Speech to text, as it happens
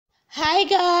Hi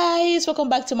guys, welcome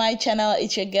back to my channel.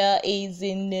 It's your girl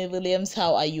Isilomo Williams.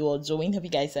 How are you all doing? Hope you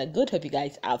guys are good. Hope you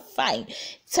guys are fine.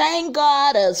 Thank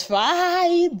God it's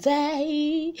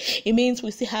Friday. It means we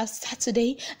still have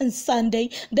Saturday and Sunday,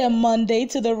 then Monday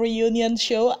to the reunion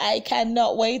show. I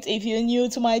cannot wait. If you're new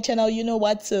to my channel, you know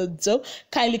what to do.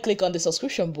 Kindly click on the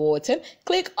subscription button.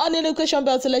 Click on the notification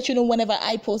bell to let you know whenever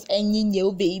I post any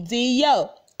new video.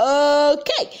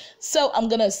 Okay, so I'm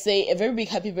gonna say a very big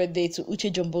happy birthday to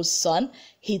Uche Jumbo's son.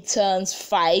 He turns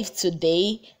 5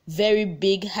 today. Very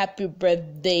big happy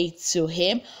birthday to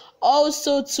him.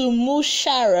 Also to Mu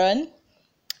Sharon.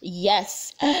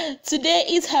 Yes, today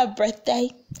is her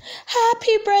birthday.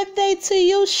 Happy birthday to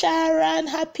you, Sharon.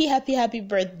 Happy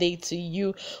birthday to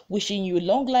you. Wishing you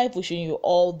long life, wishing you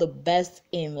all the best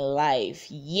in life.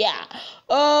 Yeah.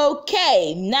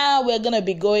 Okay, now we're gonna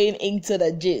be going into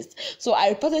the gist. So I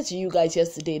reported to you guys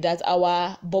yesterday that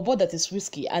our bobo that is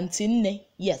risky, Antine,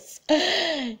 yes,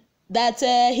 that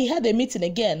he had a meeting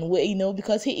again where,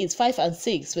 because he is 5 and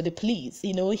 6 with the police,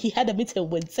 he had a meeting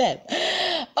with them.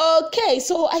 Okay,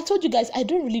 so I told you guys I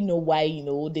don't really know why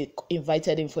they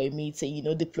invited him for a meeting,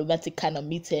 diplomatic kind of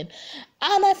meeting,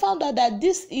 and I found out that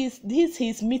this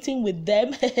his meeting with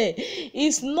them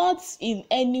is not in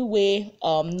any way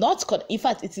in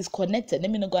fact it is connected.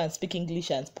 Let me not go and speak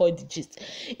English and spoil the gist.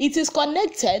 It is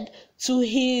connected to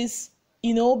his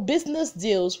business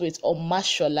deals with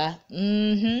Omashola.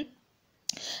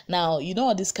 Now,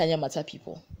 all these Kanya Mata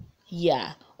people.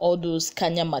 Yeah, all those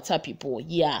Kanya Mata people.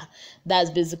 Yeah, that's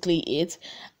basically it.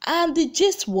 And the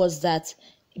gist was that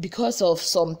because of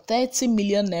some 30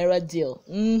 million naira deal,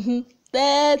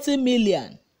 30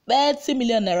 million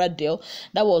naira deal,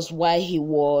 that was why he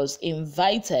was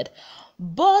invited.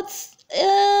 But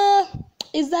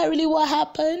is that really what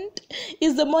happened?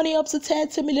 Is the money up to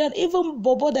 30 million? Even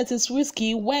Bobo that is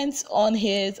risky went on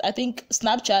his, I think,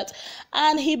 Snapchat,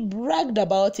 and he bragged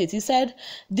about it. He said,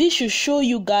 "This should show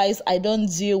you guys I don't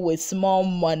deal with small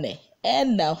money."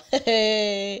 And now,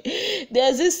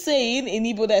 there's this saying in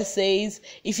Igbo that says,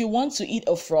 if you want to eat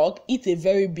a frog, eat a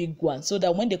very big one, so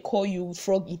that when they call you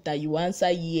frog eater, you answer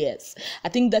yes. I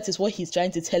think that is what he's trying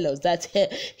to tell us, that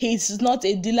he's not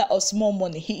a dealer of small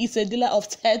money. He is a dealer of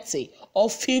 30,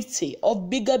 of 50, of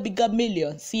bigger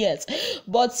millions, yes.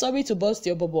 But sorry to burst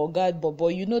your bubble, God, Bobo,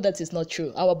 that is not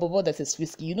true. Our Bobo that is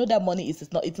risky, that money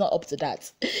it's not up to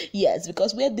that. Yes,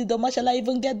 because where did Omashola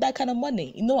even get that kind of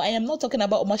money? I am not talking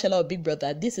about Omashola or Big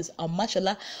Brother. This is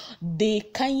Omashola, the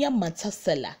Kanya Mata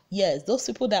seller. Yes, those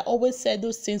people that always say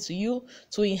those things to you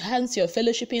to enhance your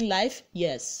fellowship in life.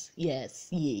 Yes.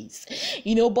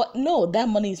 But no, that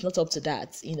money is not up to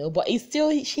that. But he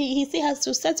still has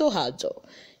to settle her though.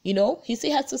 He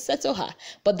still has to settle her,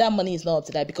 but that money is not up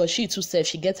to that because she too says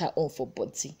she gets her own for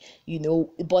body,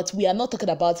 but we are not talking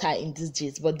about her in this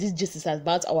gist, but this gist is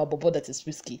about our Bobo that is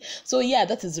risky. So yeah,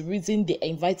 that is the reason they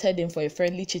invited him for a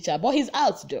friendly chit-chat, but he's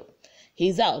out though.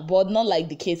 He's out, but not like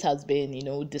the case has been,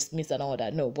 dismissed and all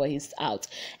that. No, but he's out.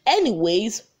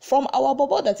 Anyways, from our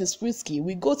Bobo that is risky,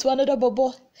 we go to another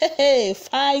Bobo. Hey,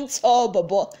 fine tall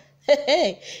Bobo.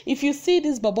 Hey, if you see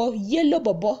this Bobo, yellow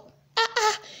Bobo,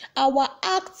 our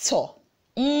actor.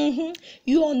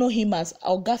 You all know him as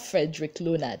Olga Frederick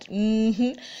Leonard.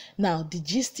 Now the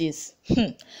gist is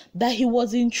that he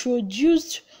was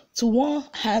introduced to one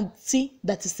auntie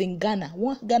that is in Ghana,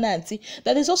 one Ghana auntie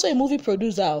that is also a movie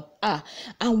producer.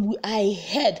 And I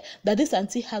heard that this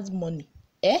auntie has money.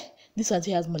 This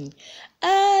auntie has money.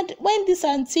 And when this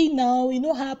auntie now,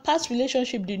 her past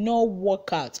relationship did not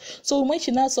work out. So when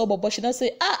she now saw Bobo, she now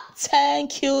say,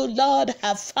 thank you, Lord, I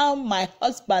have found my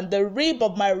husband, the rib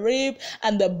of my rib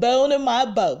and the bone in my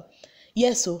bone.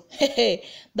 Yes, so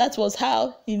that was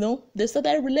how they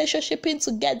started relationshiping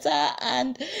together,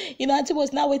 and auntie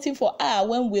was now waiting for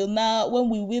when we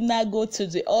will now go to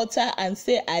the altar and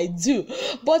say I do.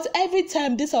 But every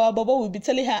time this our Bobo will be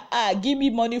telling her, give me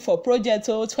money for project,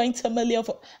 20 million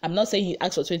for. I'm not saying he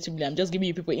asked for 20 million. I'm just giving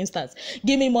you people instance.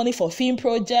 Give me money for film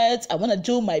projects. I want to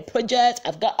do my project.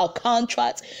 I've got a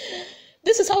contract.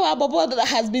 This is how our Bobo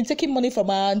has been taking money from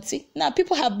our auntie. Now,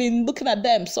 people have been looking at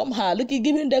them somehow,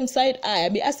 giving them side eye. I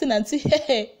be asking auntie,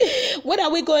 hey, when are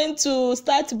we going to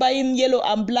start buying yellow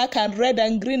and black and red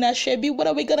and green Ashebi? When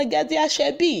are we going to get the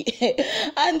Ashebi?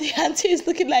 And the auntie is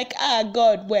looking like,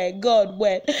 God,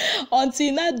 where?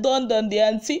 Until now dawned on the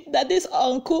auntie that this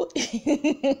uncle,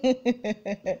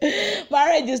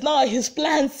 marriage is not his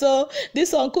plan. So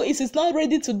this uncle is not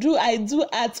ready to do I do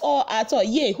at all.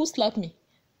 Yeah, who slapped me?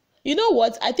 You know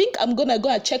what? I think I'm going to go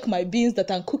and check my beans that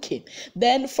I'm cooking.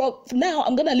 Then from now,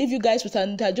 I'm going to leave you guys with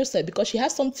Anita Joseph because she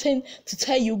has something to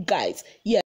tell you guys.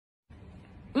 Yeah.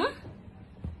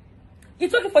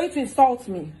 It's okay for you to insult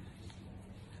me.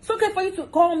 It's okay for you to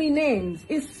call me names.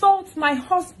 Insult my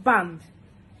husband.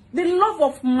 The love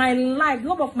of my life, the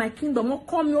love of my kingdom. Oh,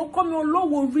 come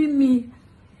worry me.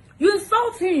 You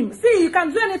insult him. See, you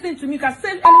can do anything to me. You can say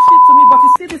any shit to me. But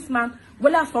you see this man.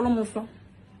 You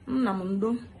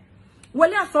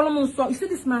see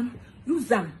this man. Use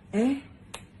them.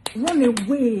 Run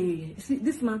away. You see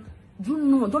this man.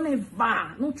 Don't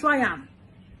ever. No try him.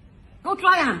 No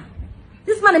try him.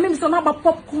 This man, they make me sound about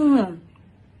popcorn.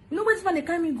 You know where this man, they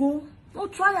carry me go? No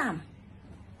try him.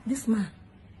 This man.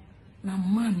 Now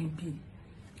man he be.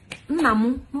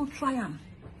 No try him.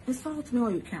 Insult me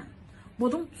all you can.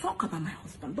 But don't talk about my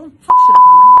husband. Don't talk shit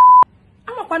about my man.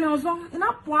 I'm not going to husband. In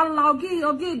a poala,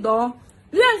 okay, door.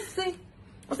 Yes, see.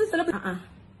 What's this celebrity?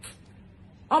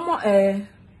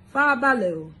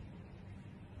 Farabaleo.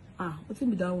 What's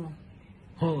in that one?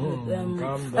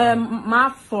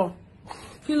 Mafo.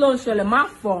 Kilo shele,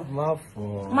 Mafo.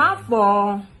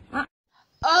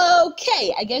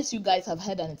 Okay, I guess you guys have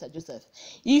heard Anita Joseph.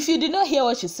 If you did not hear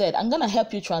what she said, I'm gonna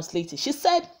help you translate it. She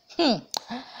said, you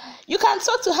can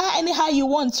talk to her anyhow you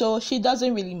want, so she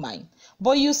doesn't really mind.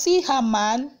 But you see her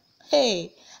man,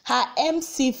 hey, her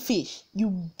MC fish, you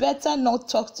better not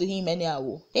talk to him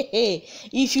anyhow. Hey,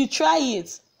 if you try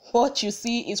it, what you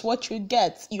see is what you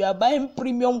get. You are buying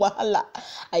premium wahala.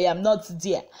 I am not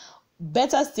there.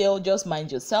 Better still, just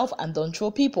mind yourself and don't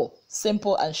throw people.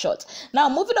 Simple and short. Now,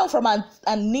 moving on from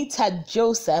Anita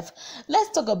Joseph, let's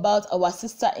talk about our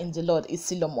sister in the Lord,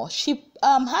 Isilomo. She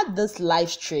had this live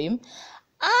stream,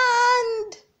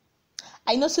 and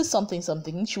I noticed something.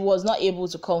 She was not able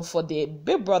to come for the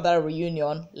Big Brother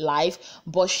reunion live,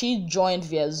 but she joined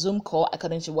via Zoom call,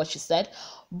 according to what she said.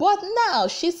 But now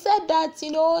she said that,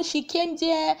 she came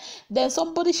there, then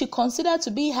somebody she considered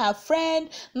to be her friend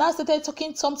now started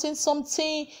talking something,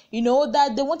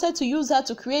 that they wanted to use her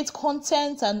to create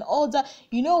content and all that.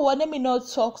 You know what? Let me not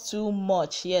talk too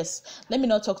much. Yes, let me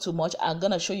not talk too much. I'm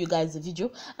going to show you guys the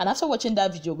video. And after watching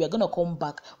that video, we're going to come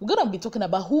back. We're going to be talking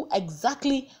about who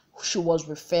exactly she was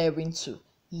referring to.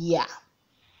 Yeah.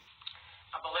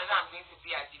 But whether I'm going to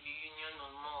be at the reunion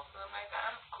or not, so I'm like,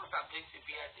 of course I'm going to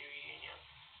be at the reunion.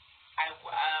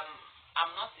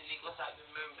 I'm not in Lagos at the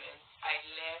moment. I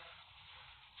left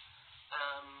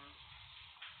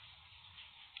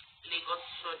Lagos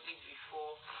shortly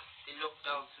before the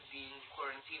lockdown to be in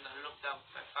quarantine and locked out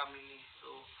with my family.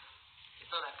 So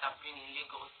it's not like I've been in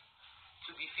Lagos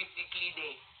to be physically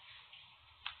there.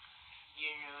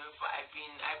 But I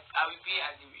will be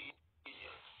at the reunion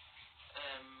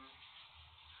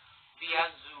via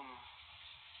Zoom.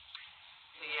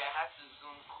 So yeah, I had to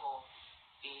Zoom call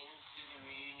into the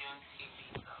reunion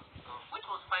TV and stuff, which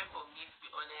was fine for me, to be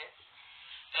honest.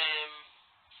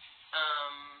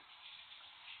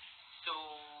 So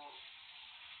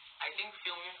I think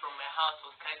filming from my house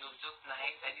was kind of just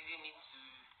nice. I didn't need to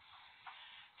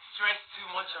stress too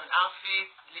much on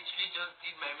outfits. Literally just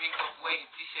did my makeup, wear a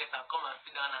t-shirt and come and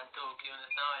sit down and talk. You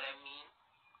understand what I mean?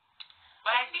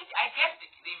 But I guess the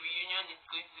reunion is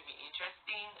going to be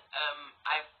interesting.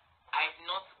 I've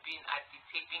not been at the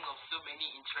taping of so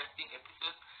many interesting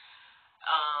episodes.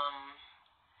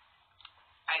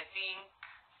 I think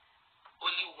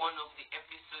only one of the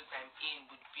episodes I'm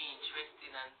in would be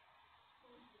interesting, and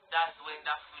that's when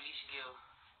that foolish girl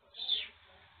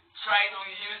try to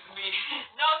use me.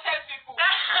 No, tell people.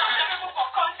 Tell people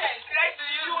for content. Try to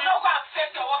use You me. will not go and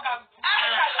set your work and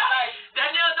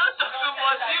Daniel, don't talk too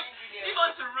much. You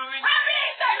want to ruin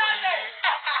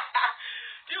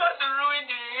you want to ruin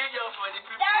the reunion for the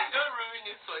people. Don't ruin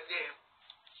it for them.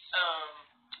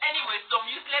 Anyway, some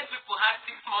useless people had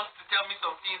 6 months to tell me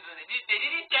some things, and they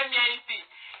didn't tell me anything.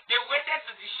 They waited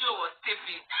till the show was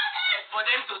taping for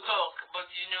them to talk. But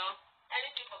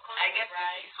anything for content, I guess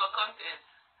right? it's for content.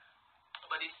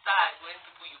 But it's sad when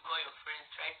people you call your friends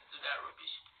try to do that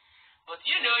rubbish. But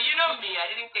you know me, I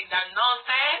didn't take that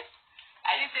nonsense.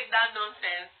 And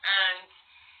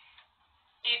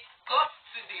it got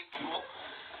to the point.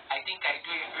 I think I do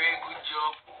a very good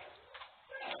job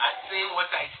at saying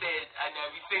what I said, and I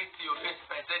will say it to your face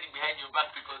if I said it behind your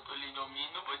back, because only know me,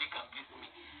 nobody can beat me.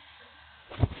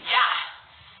 Yeah.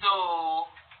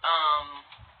 So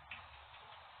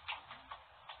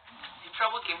the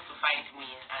trouble came to find me,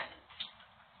 and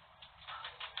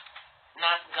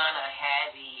not gonna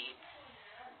have it.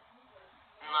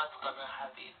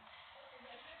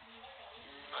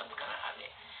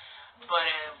 But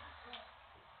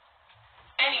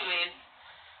anyways,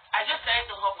 I just decided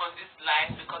to hop on this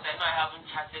live because I know I haven't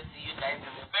chatted to you guys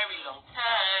in a very long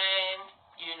time.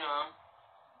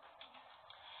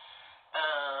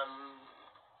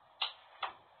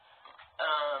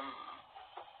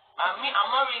 I'm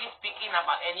not really speaking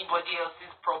about anybody else's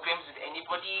problems with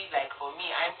anybody. Like for me,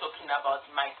 I'm talking about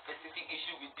my specific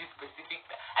issue with this specific.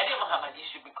 I don't even have an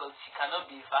issue because she cannot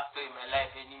be a factor in my life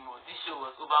anymore. This show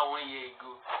was over 1 year ago.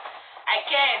 I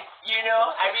can't,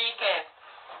 I really can't.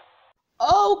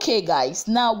 Okay, guys.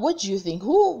 Now, what do you think?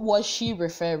 Who was she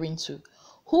referring to?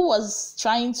 Who was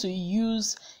trying to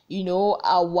use,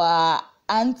 our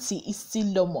auntie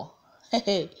Isilomo?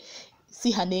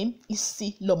 See her name?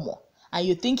 Isilomo. And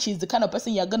you think she's the kind of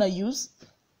person you're gonna use?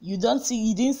 You didn't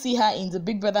see her in the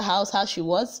Big Brother house, how she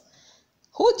was?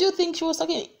 Who do you think she was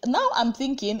talking? Now I'm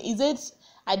thinking,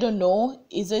 I don't know,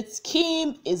 is it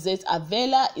Kim? Is it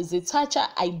Avela? Is it Tacha?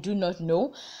 I do not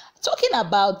know. Talking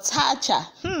about Tacha,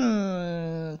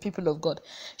 people of God,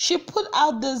 she put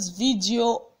out this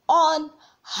video on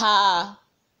her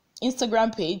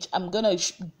Instagram page. I'm gonna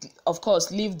of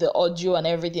course leave the audio and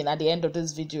everything at the end of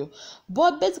this video,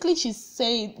 but basically she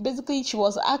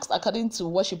was asked, according to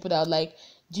what she put out, like,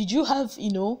 did you have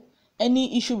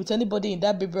any issue with anybody in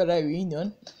that Big Brother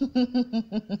reunion?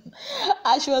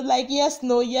 And she was like, yes,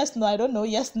 no, I don't know,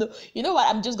 yes, no. You know what,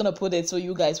 I'm just gonna put it so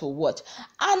you guys will watch.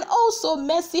 And also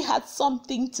Mercy had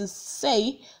something to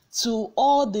say to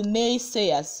all the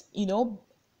naysayers.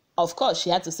 Of course, she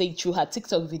had to say through her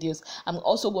TikTok videos. I'm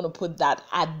also going to put that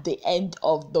at the end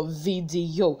of the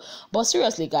video. But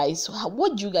seriously, guys,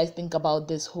 what do you guys think about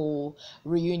this whole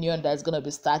reunion that's going to be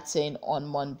starting on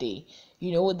Monday?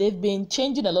 They've been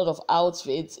changing a lot of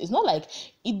outfits. It's not like,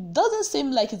 it doesn't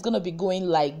seem like it's going to be going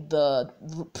like the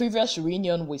previous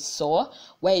reunion we saw,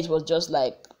 where it was just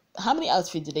like, how many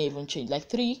outfits did they even change? Like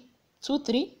 3,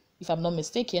 if I'm not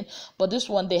mistaken. But this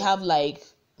one, they have like,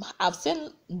 I've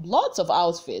seen lots of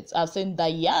outfits. I've seen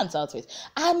Diane's outfit.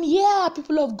 And yeah,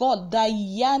 people of God,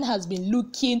 Diane has been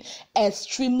looking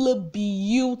extremely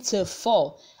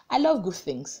beautiful. I love good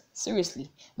things. Seriously.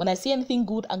 When I see anything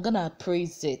good, I'm going to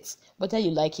praise it, whether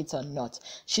you like it or not.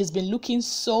 She's been looking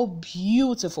so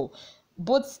beautiful.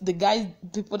 Both the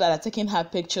people that are taking her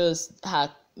pictures, her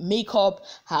makeup,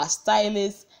 her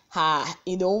stylist, her,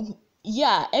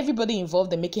 everybody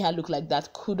involved in making her look like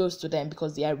that, kudos to them,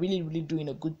 because they are really, really doing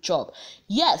a good job.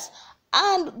 Yes.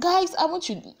 And guys, I want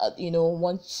you,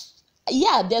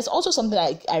 there's also something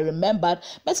I remembered.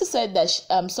 Mercy said that,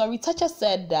 Tacha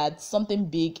said that something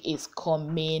big is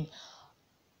coming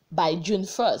by June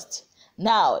 1st.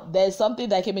 Now, there's something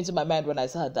that came into my mind when I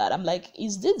saw that. I'm like,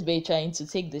 is this babe trying to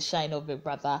take the shine of Big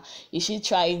Brother? Is she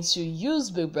trying to use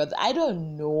Big Brother? I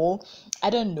don't know.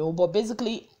 But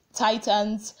basically,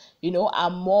 Titans, are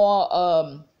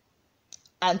more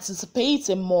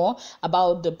anticipating more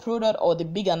about the product or the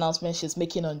big announcement she's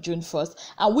making on June 1st.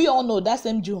 And we all know that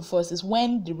same June 1st is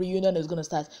when the reunion is going to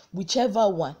start. Whichever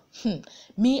one.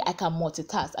 Me, I can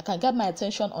multitask. I can get my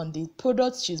attention on the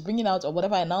products she's bringing out or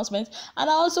whatever announcement, and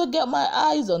I also get my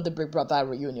eyes on the Big Brother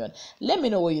reunion. Let me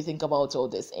know what you think about all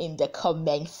this in the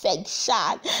comment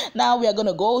section. Now we are going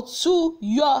to go to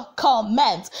your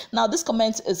comments. Now this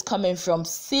comment is coming from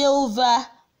Silver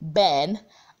Ben,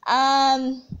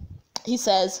 and he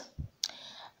says,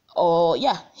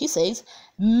 Mercy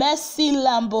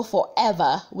Lambo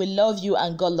forever. We love you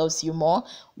and God loves you more.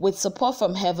 With support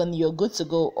from heaven, you're good to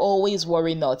go. Always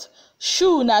worry not.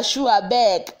 Shoo na shoo I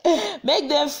beg. Make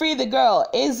them free the girl.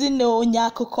 Ezino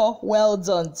nyakoko. Well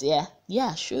done, dear.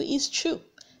 Yeah, shoo is true.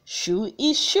 Shoe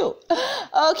is shoe.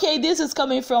 Okay, this is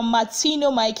coming from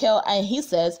Martino Michael, and he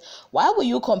says, why will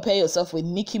you compare yourself with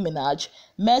Nicki Minaj?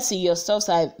 Mercy, your stuffs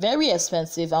are very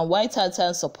expensive, and White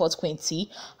Tartan supports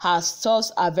Quinty. Her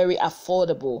stuffs are very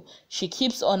affordable. She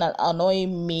keeps on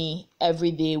annoying me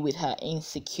every day with her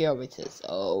insecurities.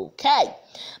 Okay,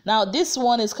 now this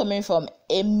one is coming from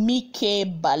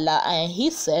Emike Bala, and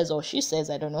he says, or she says,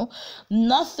 I don't know,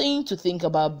 nothing to think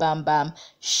about. Bam Bam,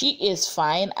 she is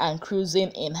fine and cruising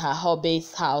in her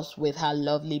hubby's house with her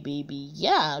lovely baby.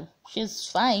 Yeah, she's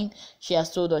fine. She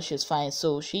has told us she's fine,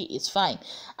 so she is fine.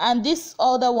 And this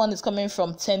other one is coming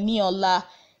from Teniola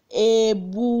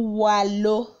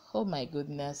Ebuwalo. Oh my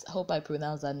goodness, I hope I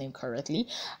pronounced that name correctly.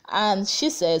 And she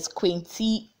says,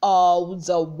 Quinty all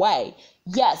the way.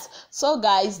 Yes, so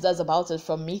guys, that's about it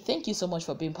from me. Thank you so much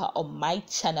for being part of my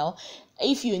channel.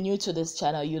 If you're new to this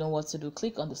channel, you know what to do.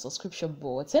 Click on the subscription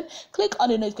button, click on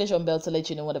the notification bell to let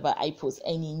you know whenever I post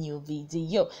any new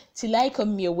video. Till I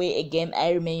come your way again,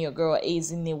 I remain your girl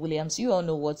Azine Williams. You all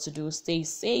know what to do. Stay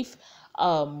safe,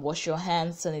 wash your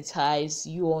hands, sanitize.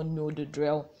 You all know the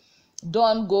drill.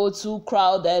 Don't go to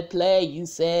crowded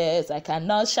places. I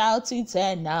cannot shout it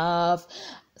enough.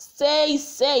 Stay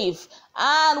safe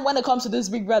And when it comes to this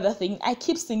Big Brother thing, I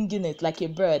keep singing it like a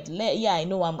bird. Yeah, I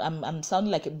know I'm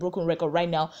sounding like a broken record right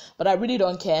now, but I really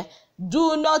don't care.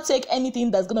 Do not take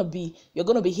anything you're gonna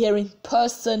be hearing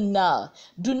personal.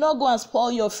 Do not go and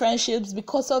spoil your friendships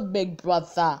because of Big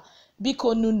Brother.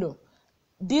 Biko Nunu.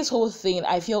 This whole thing,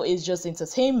 I feel, is just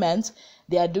entertainment.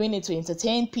 They are doing it to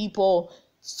entertain people,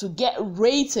 to get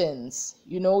ratings.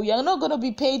 You're not gonna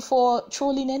be paid for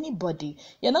trolling anybody.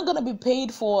 You're not gonna be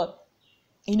paid for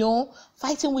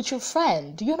fighting with your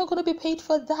friend. You're not going to be paid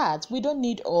for that. We don't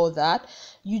need all that.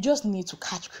 You just need to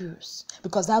catch cruise,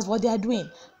 because that's what they are doing.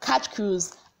 Catch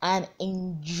cruise and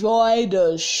enjoy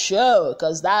the show,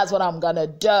 because that's what I'm going to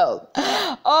do.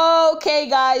 Okay,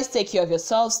 guys, take care of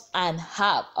yourselves and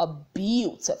have a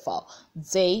beautiful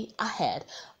day ahead.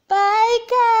 Bye,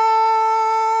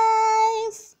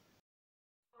 guys.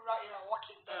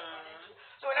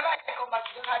 So whenever I come back,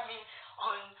 you just had me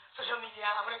on social media.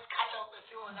 I wanted to catch up and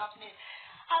see what's happening.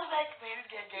 I was like, man, this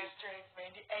girl gets strength, man,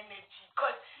 the energy.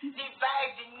 Because the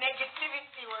vibe, the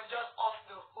negativity was just off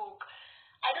the hook.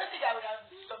 I don't think I would have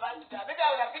survived that. Maybe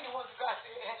I would have been the one to go and say,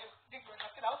 hey, big brother,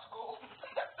 I want to go home.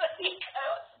 I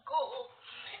want to go home.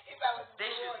 If I was they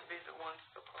should be the ones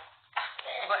to go.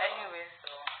 But anyway, so,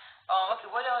 okay,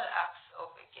 what I want to ask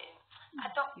again?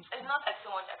 I thought it's not like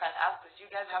someone I can ask, because you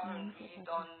guys haven't really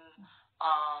done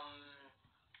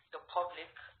the public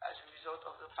as a result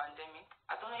of the pandemic.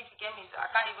 I don't know if you get me, so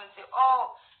I can't even say,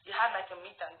 oh, you had like a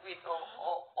meet and greet, or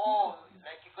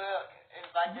like you got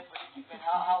invited for the event.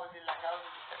 How was it like? How was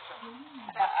the reception?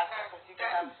 Because you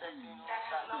guys have said, that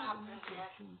has not happened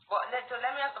yet. But let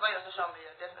me ask about your social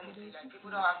media. Definitely, like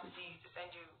people don't have to see you to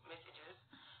send you messages.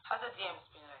 How's the DMs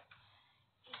been like?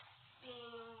 It's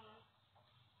been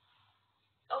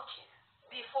okay.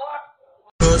 Before.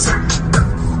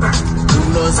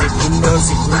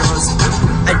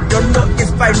 I don't know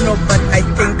if I know, but I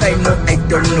think I know. I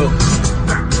don't know.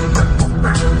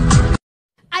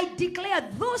 I declare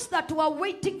those that were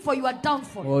waiting for your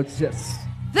downfall, Oh, yes.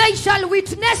 they shall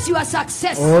witness your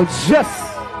success. Oh, yes.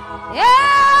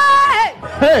 Hey!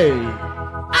 Hey.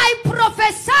 I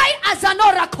prophesy as an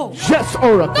oracle, Yes,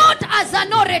 oracle. not as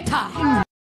an orator.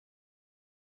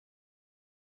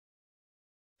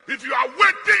 If you are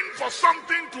waiting for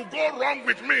something to go wrong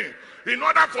with me in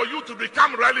order for you to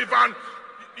become relevant,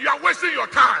 you are wasting your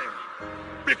time,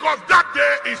 because that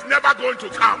day is never going to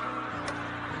come.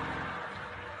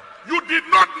 You did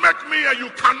not make me, and you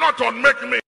cannot unmake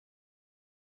me.